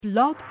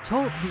Blog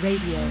Talk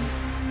Radio.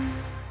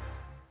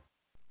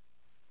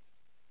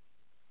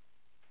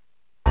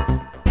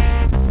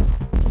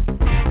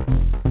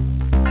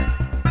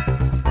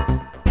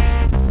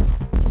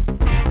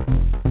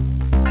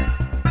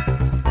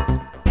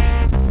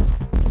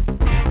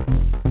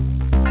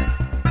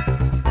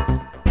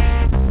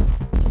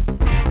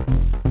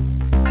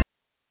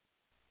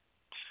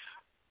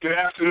 Good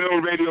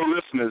afternoon, radio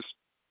listeners.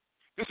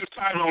 This is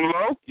TYRONE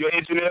LOWE, your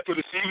engineer for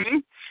this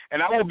evening,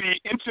 and I will be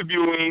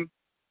interviewing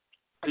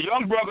a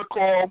young brother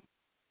called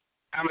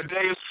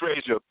AMADEUS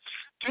FRAZIER.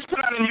 Just put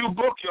out a new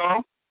book,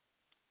 y'all,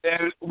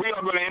 and we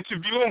are going to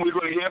interview him. We're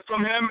going to hear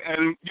from him,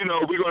 and,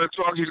 we're going to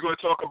talk. He's going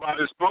to talk about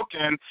his book.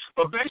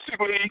 But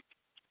basically,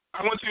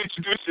 I want you to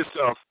introduce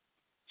yourself.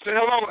 Say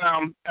hello,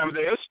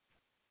 AMADEUS.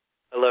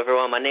 Hello,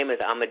 everyone. My name is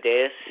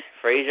AMADEUS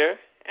FRAZIER,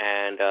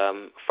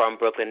 and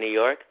from Brooklyn, New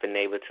York. Been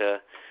able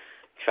to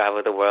travel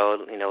the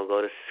world,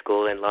 go to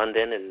school in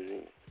London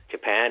and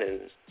Japan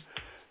and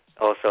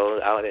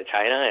also out in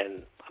China.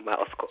 And I'm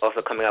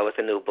also coming out with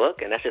a new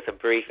book, and that's just a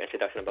brief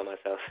introduction about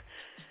myself.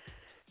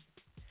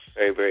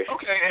 Very brief.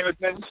 Okay,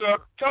 and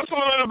so tell us a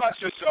little bit about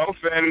yourself,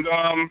 and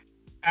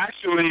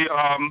actually,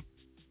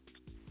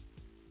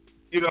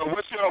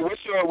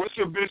 what's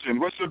your vision?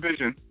 What's your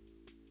vision?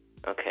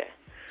 Okay,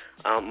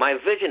 my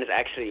vision is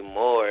actually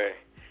more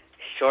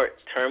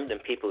short-term than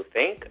people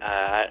think.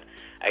 I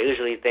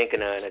usually think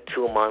in a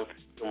two-month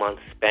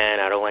span.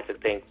 I don't want to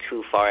think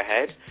too far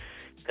ahead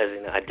because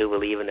I do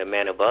believe in the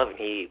man above, and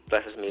he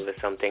blesses me with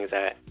some things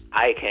that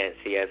I can't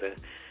see as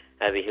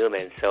a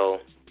human. So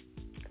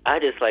I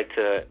just like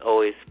to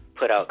always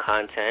put out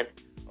content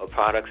or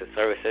products or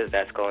services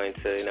that's going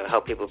to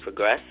help people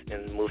progress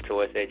and move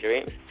towards their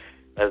dreams.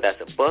 Whether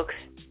that's a book,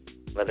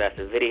 whether that's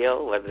a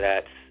video, whether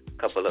that's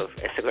a couple of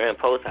Instagram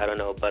posts, I don't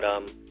know, but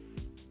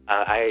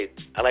I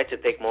like to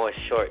think more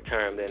short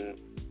term than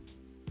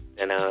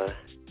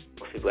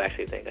most people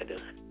actually think I do.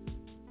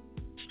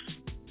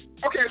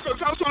 Okay, so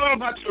tell us a little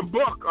about your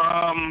book.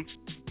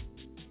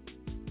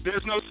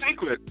 There's no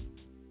secret.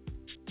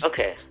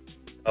 Okay.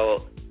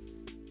 So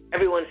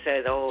everyone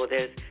says,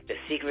 there's the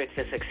secret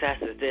to success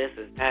is this,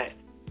 is that.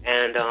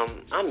 And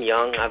I'm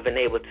young. I've been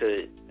able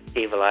to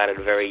achieve a lot at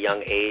a very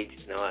young age.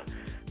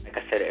 Like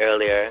I said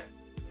earlier,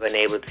 I've been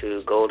able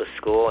to go to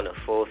school on a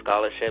full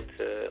scholarship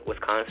to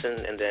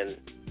Wisconsin, and then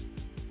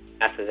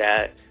after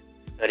that,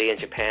 study in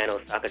Japan,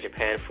 Osaka,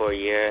 Japan for a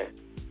year,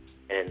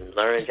 and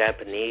learn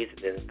Japanese,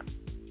 and then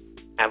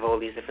have all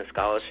these different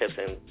scholarships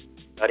and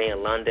study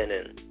in London.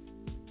 And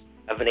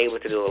I've been able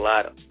to do a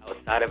lot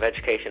outside of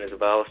education as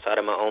well,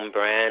 started my own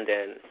brand,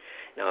 and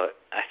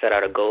I set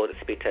out a goal to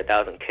speak to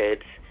 1,000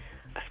 kids.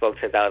 I spoke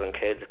to 1,000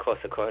 kids across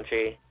the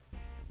country.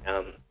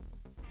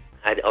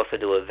 I also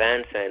do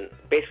events, and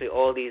basically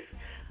all these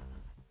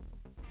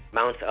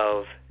amounts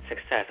of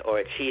success or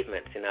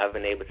achievements, I've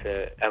been able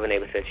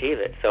to achieve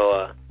it.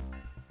 So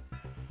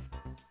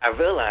I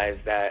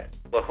realized that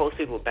what holds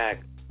people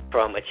back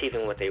from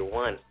achieving what they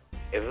want,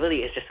 it really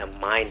is just a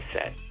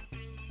mindset,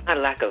 not a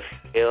lack of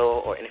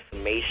skill or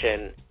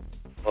information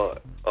or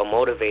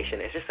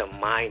motivation. It's just a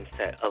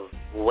mindset of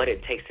what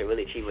it takes to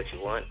really achieve what you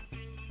want.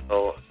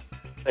 So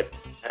I put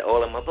that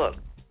all in my book.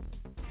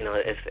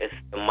 It's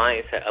the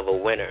mindset of a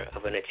winner,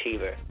 of an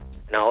achiever.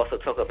 And I also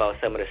talk about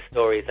some of the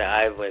stories that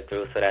I went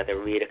through so that the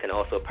reader can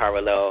also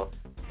parallel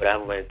what I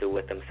went through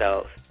with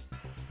themselves.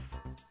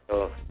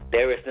 So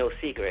there is no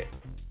secret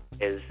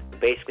is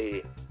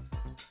basically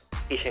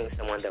teaching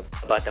someone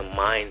about the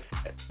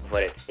mindset of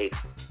what it takes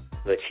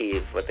to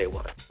achieve what they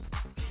want.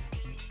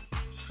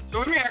 So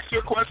let me ask you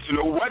a question.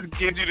 What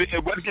gave you the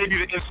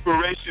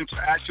inspiration to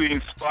actually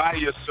inspire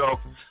yourself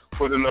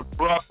for an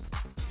abrupt,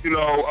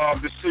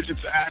 decision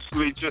to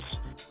actually just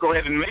go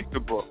ahead and make the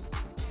book?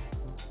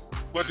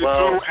 Was it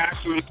to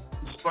actually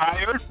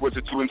inspire? Was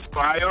it to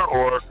inspire,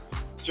 or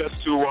just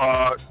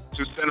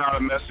to send out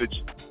a message?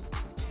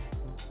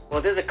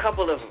 Well, there's a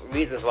couple of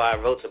reasons why I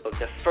wrote the book.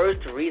 The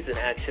first reason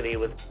actually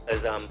was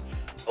because I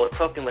was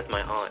talking with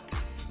my aunt,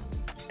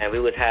 and we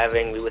was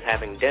having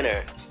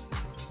dinner,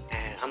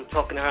 and I'm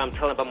talking to her. I'm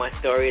telling about my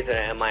stories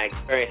and my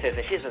experiences,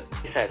 and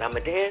she says,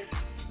 "Amadeus,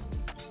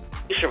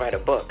 you should write a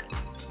book."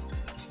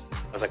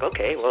 I was like,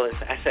 "Okay." Well,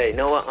 I said, "You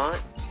know what,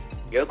 Aunt?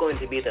 You're going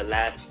to be the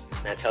last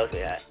person that tells me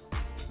that."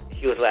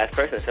 She was the last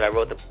person, so I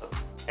wrote the book.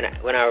 And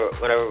when I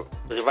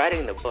was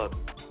writing the book,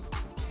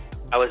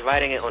 I was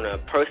writing it on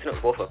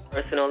both a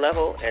personal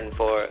level and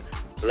for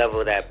a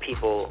level that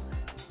people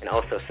can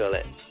also feel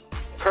it.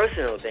 The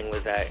personal thing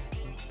was that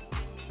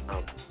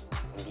I'm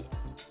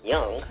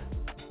young,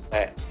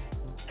 but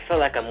I feel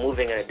like I'm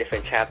moving in a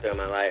different chapter of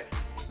my life.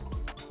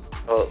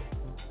 So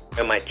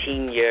in my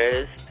teen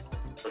years,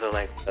 those are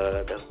like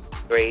the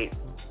great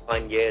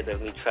fun years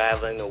of me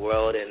traveling the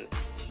world and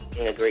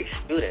being a great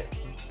student.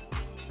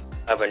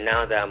 However,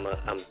 now that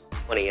I'm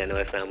 20, I know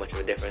it's not much of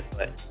a difference,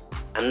 but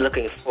I'm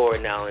looking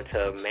forward now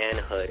into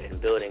manhood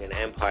and building an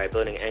empire,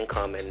 building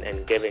income,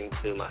 and giving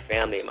to my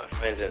family and my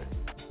friends,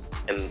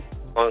 and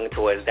going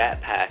towards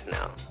that path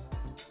now.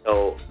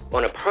 So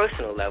on a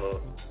personal level,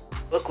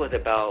 the book was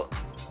about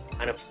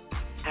kind of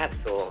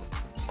capsule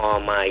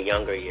on my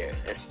younger years.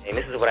 And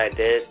this is what I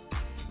did.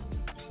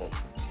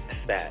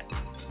 That's that.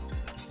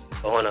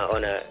 So on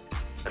a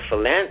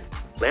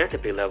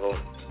philanthropy level,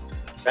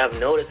 what I've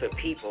noticed with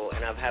people,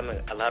 and I've had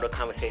a lot of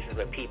conversations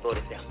with people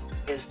that say,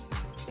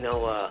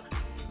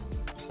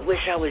 I wish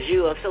I was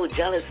you. I'm so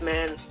jealous,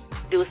 man.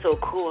 You do so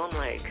cool. I'm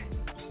like,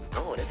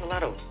 no, there's a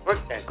lot of work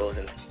that goes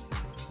into it.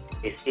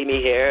 They see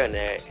me here and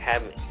they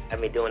have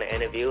me doing an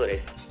interview, or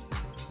they're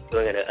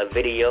doing a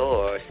video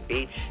or a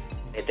speech.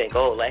 They think,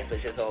 oh, life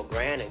is just all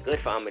grand and good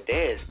for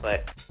Amadeus.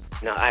 But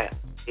I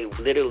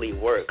literally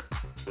work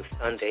from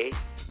Sunday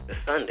to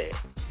Sunday.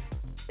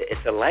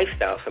 It's a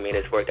lifestyle for me,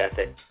 this work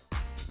ethic.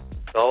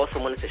 So I also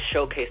wanted to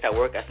showcase that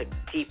work ethic to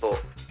people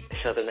and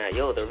show them that,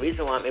 the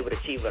reason why I'm able to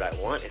achieve what I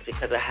want is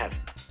because I have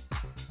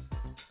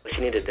what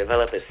you need to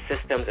develop is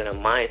systems and a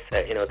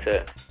mindset,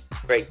 to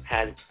break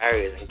past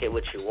barriers and get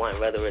what you want,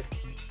 whether it's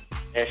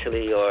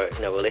financially or,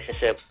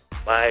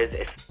 relationship-wise.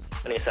 It's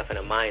putting yourself in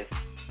a mindset.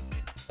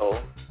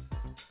 So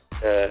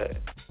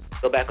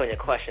go back on your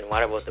question,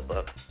 why I wrote the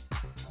book.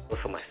 It was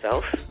for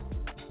myself,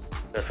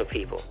 and for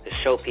people, to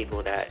show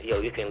people that,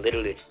 you can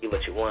literally achieve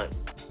what you want,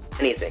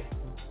 anything.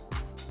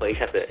 But you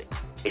have to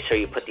make sure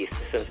you put these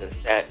systems in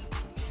set,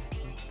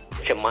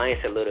 get your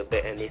mindset a little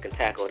bit, and you can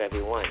tackle whatever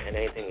you want, and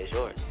anything is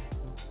yours.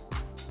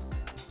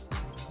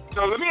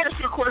 So let me ask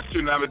you a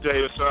question,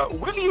 Amadeus.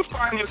 Where do you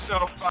find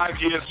yourself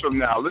 5 years from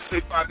now? Let's say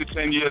 5 to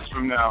 10 years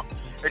from now,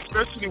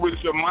 especially with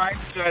your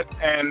mindset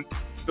and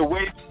the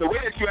way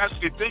that you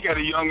actually think at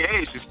a young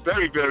age is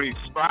very, very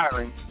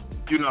inspiring.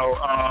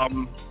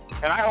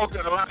 And I hope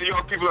that a lot of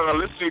young people that are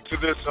listening to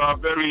this are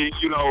very,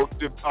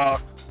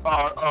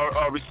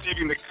 are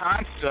receiving the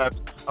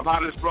concept of how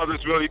this brother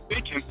is really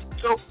thinking.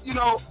 So,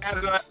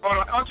 on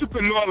an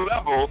entrepreneur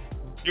level,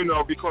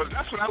 because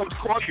that's what I would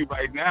call you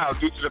right now,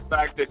 due to the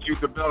fact that you're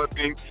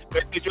developing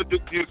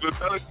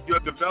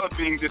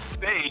this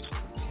stage.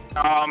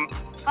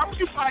 How would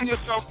you find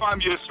yourself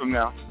 5 years from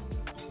now?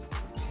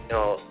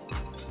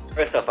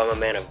 First off, I'm a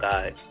man of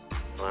God.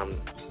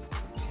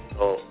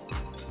 So,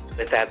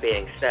 with that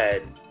being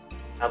said,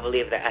 I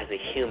believe that as a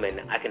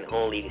human, I can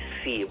only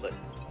see what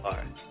you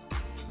are.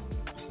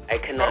 I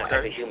cannot,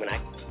 as a human, I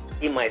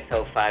see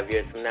myself 5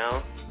 years from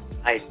now.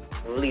 I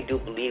really do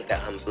believe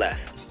that I'm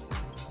blessed.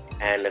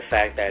 And the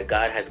fact that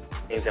God has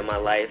things in my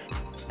life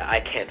that I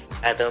can't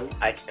fathom,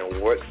 I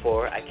can't work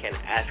for, I can't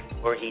ask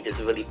for, He just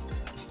really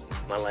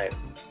my life.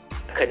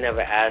 I could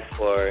never ask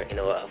for,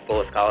 a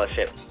full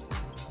scholarship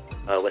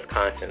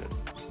Wisconsin.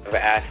 Never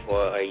asked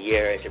for a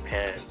year in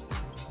Japan.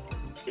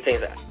 These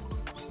things that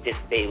just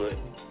they were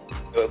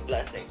a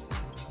blessing.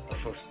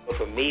 But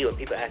for me, when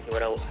people ask me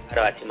how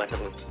do I see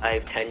myself in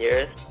 5, 10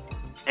 years,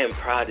 I am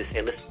proud to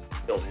say, listen,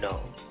 I don't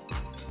know.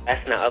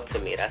 That's not up to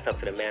me. That's up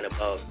to the man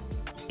above.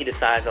 He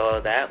decides all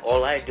of that.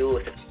 All I do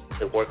is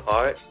to work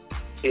hard,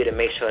 to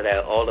make sure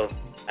that all of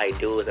I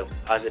do is a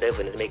positive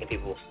and is making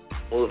people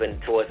moving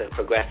towards a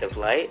progressive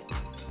light.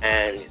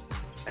 And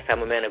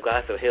I'm a man of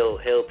God, so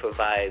He'll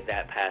provide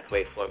that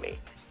pathway for me.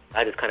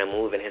 I just kind of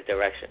move in His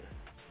direction.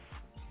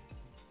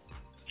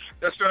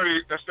 That's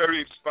very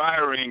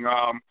inspiring.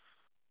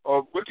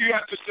 What do you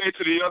have to say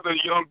to the other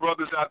young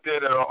brothers out there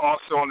that are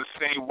also on the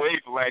same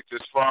wavelength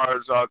as far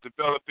as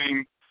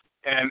developing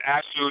and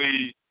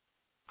actually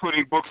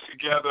putting books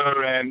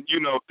together and,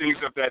 things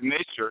of that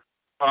nature?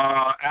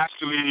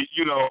 Actually,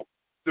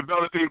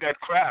 developing that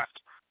craft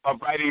of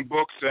writing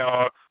books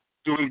or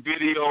doing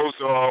videos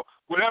or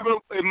whatever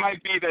it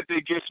might be that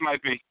their gifts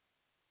might be.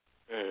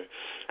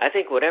 I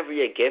think whatever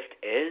your gift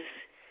is,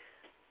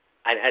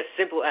 and as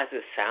simple as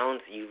it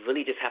sounds, you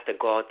really just have to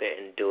go out there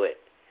and do it.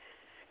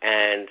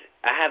 And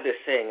I have this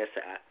saying, it's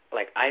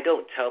like I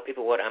don't tell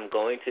people what I'm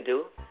going to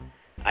do.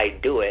 I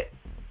do it,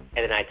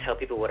 and then I tell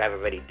people what I've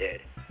already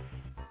did.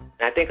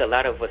 And I think a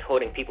lot of what's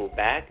holding people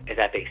back is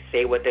that they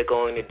say what they're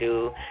going to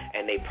do,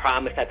 and they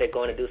promise that they're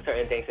going to do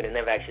certain things, and they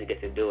never actually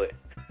get to do it.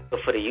 So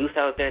for the youth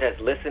out there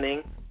that's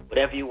listening,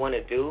 whatever you want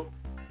to do,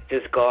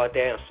 just go out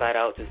there and flat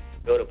out just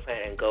build a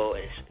plan and go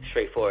and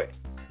straight for it.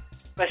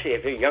 Especially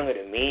if you're younger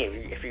than me,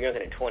 if you're younger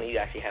than 20, you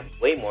actually have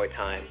way more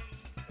time.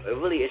 It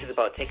really is just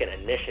about taking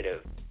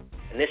initiative.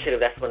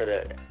 That's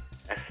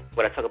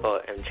what I talk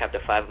about in chapter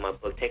 5 of my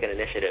book, taking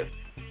initiative.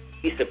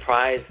 Be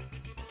surprised.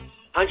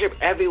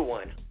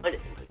 Everyone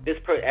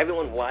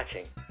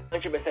watching,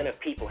 100% of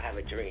people have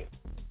a dream.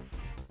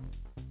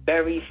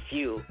 Very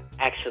few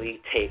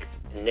actually take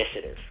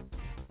initiative.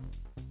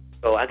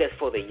 So I guess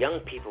for the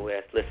young people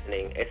that's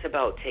listening, it's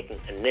about taking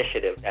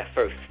initiative, that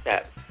first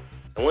step.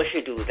 And once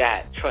you do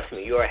that, trust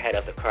me, you're ahead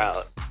of the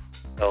crowd.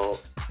 So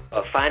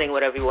finding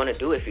whatever you want to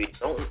do, if you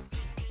don't,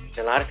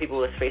 a lot of people,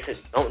 let's face it,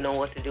 don't know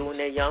what to do when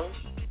they're young,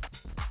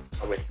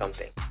 or it's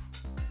something.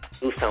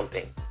 Do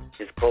something.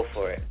 Just go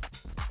for it.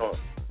 Don't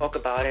talk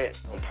about it.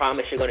 Don't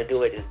promise you're going to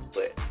do it. Just do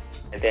it.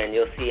 And then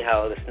you'll see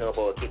how the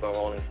snowball will keep on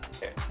rolling from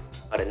there.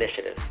 About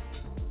initiative.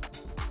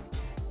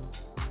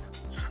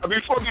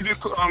 Before we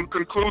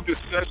conclude this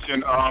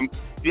session,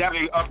 do you have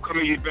any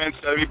upcoming events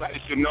that everybody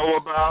should know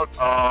about,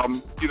 or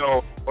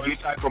any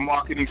type of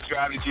marketing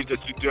strategy that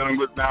you're dealing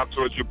with now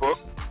towards your book?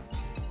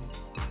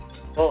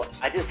 Well,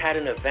 I just had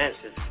an event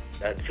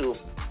 2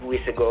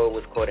 weeks ago. It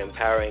was called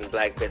Empowering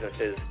Black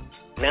Businesses.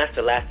 And that's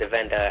the last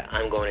event that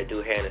I'm going to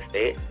do here in the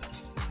States.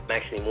 I'm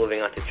actually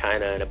moving on to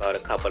China in about a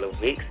couple of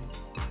weeks.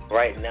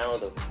 Right now,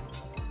 the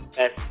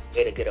best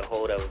way to get a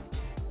hold of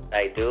what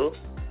I do,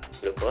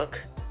 the book,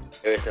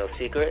 There Is No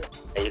Secret,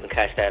 and you can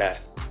catch that at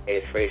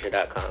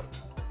FRAZIER.com.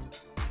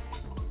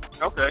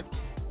 Okay.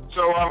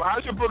 So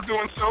how's your book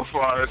doing so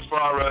far as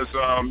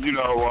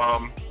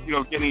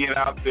getting it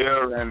out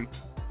there and,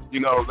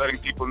 letting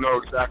people know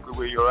exactly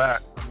where you're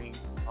at?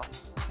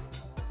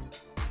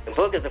 The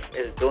book is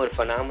doing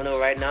phenomenal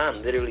right now.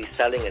 I'm literally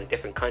selling in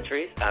different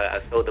countries. I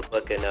sold the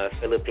book in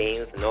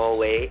Philippines,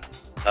 Norway,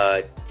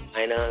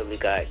 China. We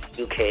got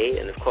UK,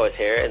 and of course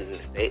here in the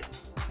States,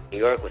 New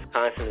York,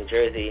 Wisconsin, New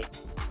Jersey,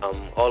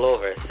 all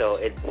over. So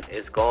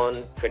it's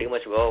gone pretty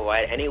much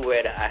worldwide.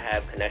 Anywhere that I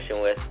have connection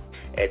with,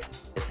 it's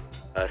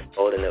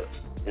sold in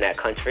that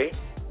country.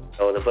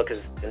 So the book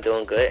has been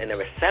doing good, and the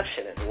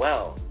reception as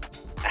well.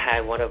 I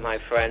had one of my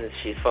friends.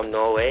 She's from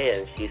Norway,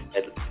 and she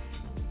said,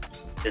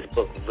 this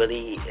book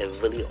really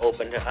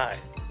opened her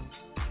eyes.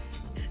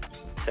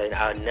 So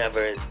I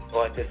never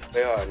thought this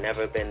way, or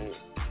never been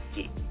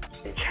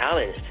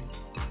challenged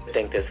to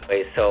think this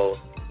way. So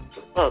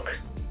the book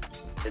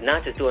is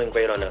not just doing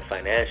great on a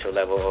financial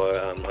level or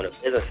on a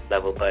business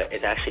level, but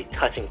it's actually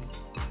touching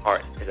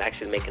hearts. It's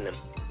actually making them.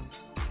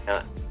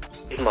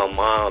 Even my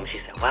mom, she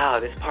said, "Wow,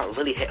 this part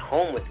really hit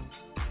home with me."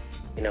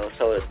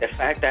 So the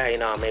fact that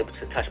I'm able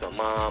to touch my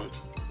mom,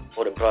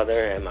 older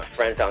brother, and my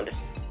friends out.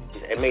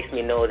 It makes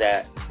me know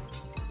that,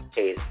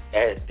 hey,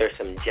 there's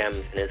some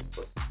gems in this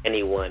book.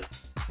 Anyone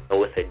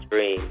with a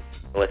dream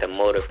and with a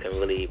motive can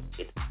really.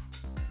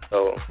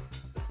 So,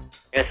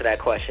 answer that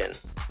question.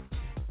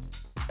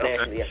 Okay.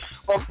 Yeah.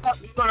 Well,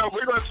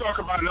 we're going to talk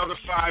about another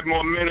 5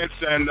 more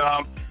minutes. And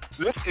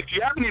if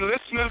you have any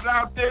listeners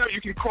out there,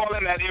 you can call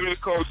in at area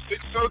code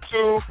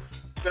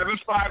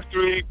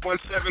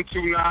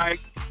 602-753-1729.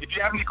 If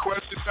you have any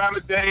questions,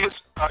 Amadeus,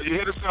 you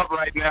hit us up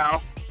right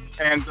now.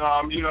 And,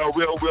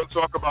 we'll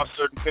talk about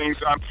certain things.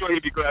 I'm sure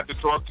he'd be glad to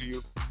talk to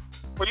you.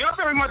 But you're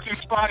very much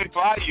inspired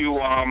by you,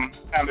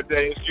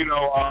 Amadeus. A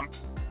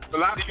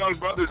lot of young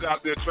brothers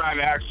out there trying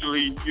to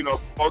actually,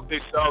 promote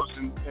themselves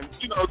and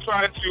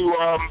trying to,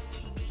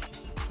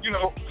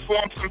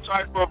 form some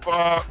type of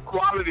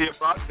quality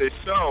about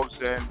themselves.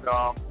 And,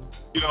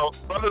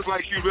 brothers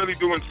like you really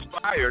do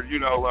inspire. Do you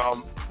do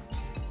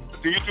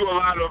a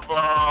lot of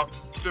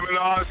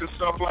seminars and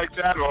stuff like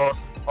that, or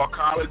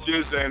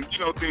colleges and,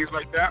 things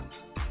like that?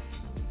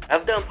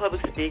 I've done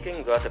public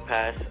speaking throughout the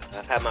past.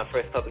 I've had my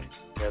first public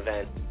speaking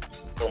event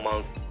 2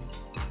 months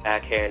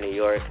back here in New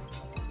York,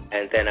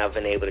 and then I've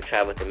been able to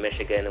travel to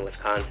Michigan and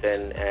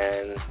Wisconsin,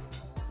 and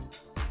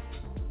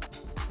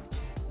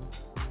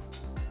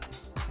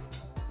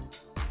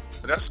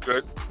that's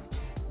good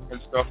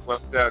and stuff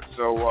like that.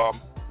 So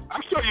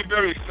I'm sure you're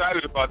very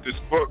excited about this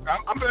book.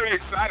 I'm very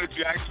excited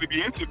to actually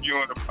be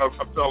interviewing a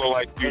fellow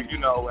like you,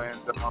 and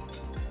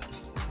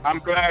I'm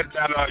glad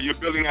that you're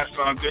building that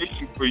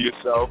foundation for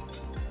yourself.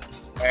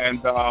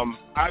 And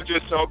I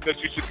just hope that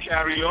you should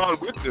carry on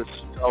with this.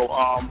 So,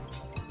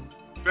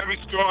 very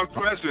strong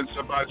presence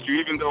about you,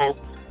 even though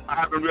I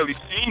haven't really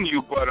seen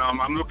you, but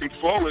I'm looking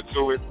forward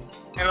to it.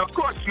 And, of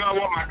course, I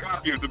want my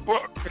copy of the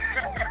book.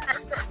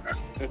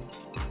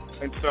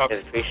 And stuff.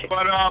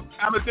 But,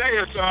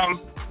 Amadeus,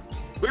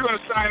 we're going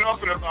to sign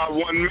off in about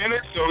 1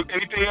 minute. So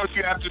anything else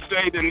you have to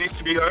say that needs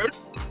to be heard?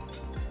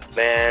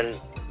 Man,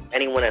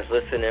 anyone that's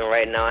listening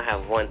right now, I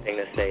have one thing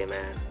to say,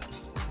 man.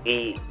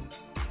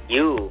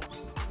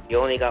 You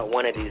only got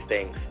one of these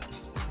things.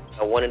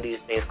 One of these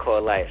things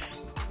called life.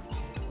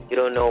 You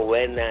don't know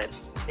when that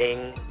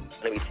thing is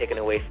going to be taken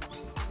away from you.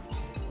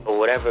 Or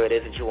whatever it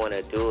is that you want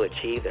to do,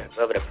 achieve,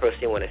 whatever the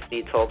person you want to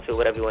see, talk to,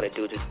 whatever you want to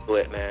do, just do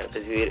it, man.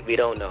 Because we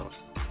don't know.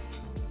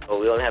 But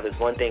we only have this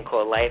one thing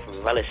called life,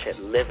 and relish it,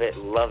 live it,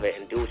 love it,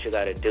 and do what you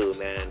got to do,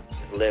 man.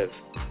 Just live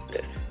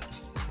this.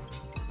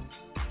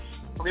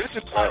 Okay, this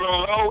is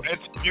TYRONE LOWE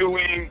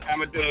interviewing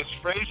Amadeus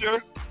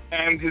Frazier,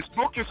 and his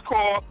book is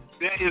called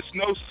There Is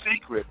No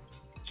Secret.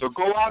 So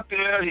go out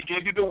there. He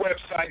gave you the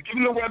website. Give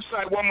him the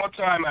website one more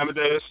time,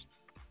 Amadeus.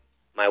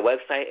 My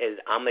website is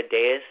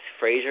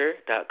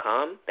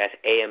AMADEUSFRAZIER.com. That's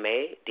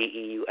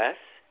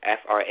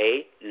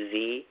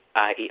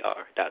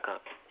AMADEUSFRAZIER.com.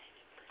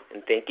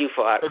 And thank you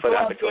for the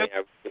opportunity. I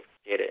really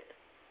appreciate it.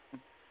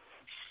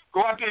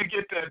 Go out there and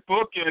get that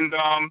book. And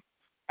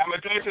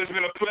Amadeus, it's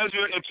been a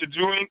pleasure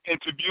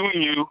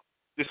interviewing you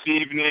this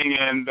evening.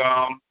 And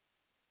I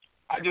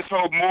just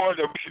hope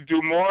that we should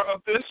do more of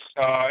this.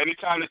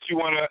 Anytime that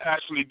you want to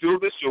actually do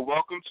this, you're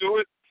welcome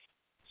to it.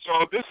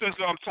 So this is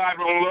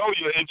TYRONE LOWE,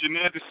 your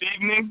engineer this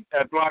evening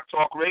at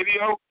BLOGTALK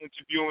Radio,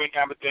 interviewing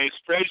Amadeus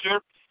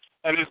Frazier.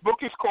 And his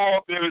book is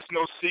called There Is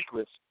No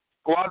Secrets.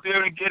 Go out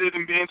there and get it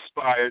and be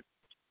inspired.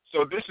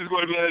 So this is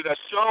going to be the end of that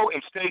show,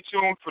 and stay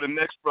tuned for the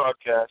next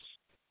broadcast.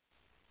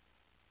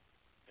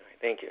 All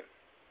right, thank you.